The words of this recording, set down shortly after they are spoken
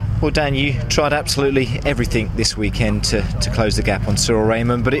Well, Dan, you tried absolutely everything this weekend to close the gap on Cyril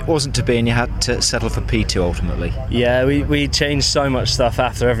Raymond, but it wasn't to be, and you had to settle for P2 ultimately. Yeah, we changed so much stuff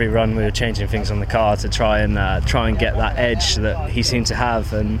after every run. We were changing things on the car to try and get that edge that he seemed to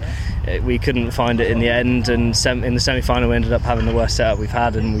have, and we couldn't find it in the end. And in the semi-final, we ended up having the worst setup we've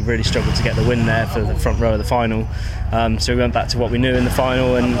had, and we really struggled to get the win there for the front row of the final. So we went back to what we knew in the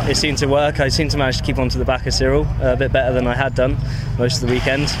final, and it seemed to work. I seemed to manage to keep on to the back of Cyril a bit better than I had done most of the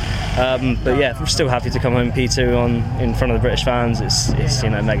weekend. But yeah, we're still happy to come home P2 in front of the British fans. It's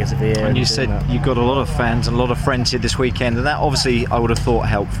mega to be here. And you said you got a lot of fans and a lot of friends here this weekend, and that obviously I would have thought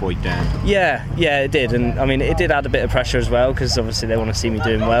helped for you, Dan. Yeah, it did, and I mean it did add a bit of pressure as well, because obviously they want to see me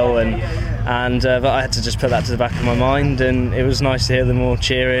doing well, but I had to just put that to the back of my mind, and it was nice to hear them all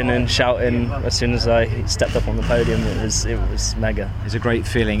cheering and shouting as soon as I stepped up on the podium. It was mega. It's a great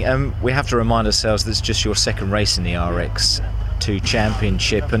feeling. We have to remind ourselves that it's just your second race in the RX2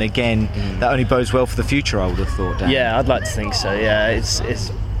 Championship, and again that only bodes well for the future, I would have thought, Dan. Yeah, I'd like to think so. Yeah, it's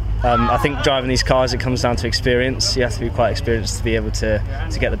I think driving these cars, it comes down to experience. You have to be quite experienced to be able to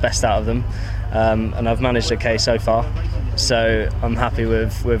get the best out of them, and I've managed okay so far, so I'm happy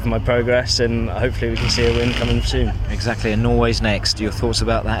with my progress, and hopefully we can see a win coming soon. Exactly, and Norway's next. Your thoughts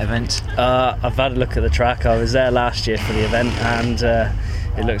about that event? I've had a look at the track. I was there last year for the event, and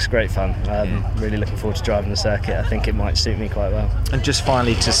it looks great fun. Really looking forward to driving the circuit. I think it might suit me quite well. And just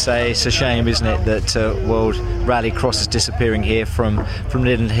finally to say, it's a shame, isn't it, that World Rallycross is disappearing here from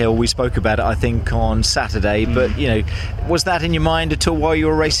Linden Hill. We spoke about it, I think, on Saturday, but was that in your mind at all while you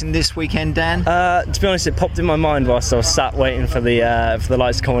were racing this weekend, Dan? To be honest, it popped in my mind whilst I was sat waiting for the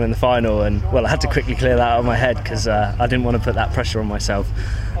lights to come on in the final, and I had to quickly clear that out of my head, because I didn't want to put that pressure on myself.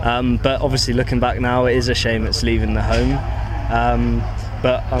 But obviously, looking back now, it is a shame it's leaving the home.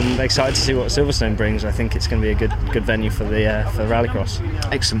 But I'm excited to see what Silverstone brings. I think it's going to be a good venue for Rallycross.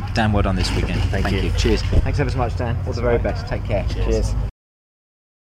 Excellent. Dan, well done this weekend. Thank you. Cheers. Thanks ever so much, Dan. All the very best. Take care. Cheers.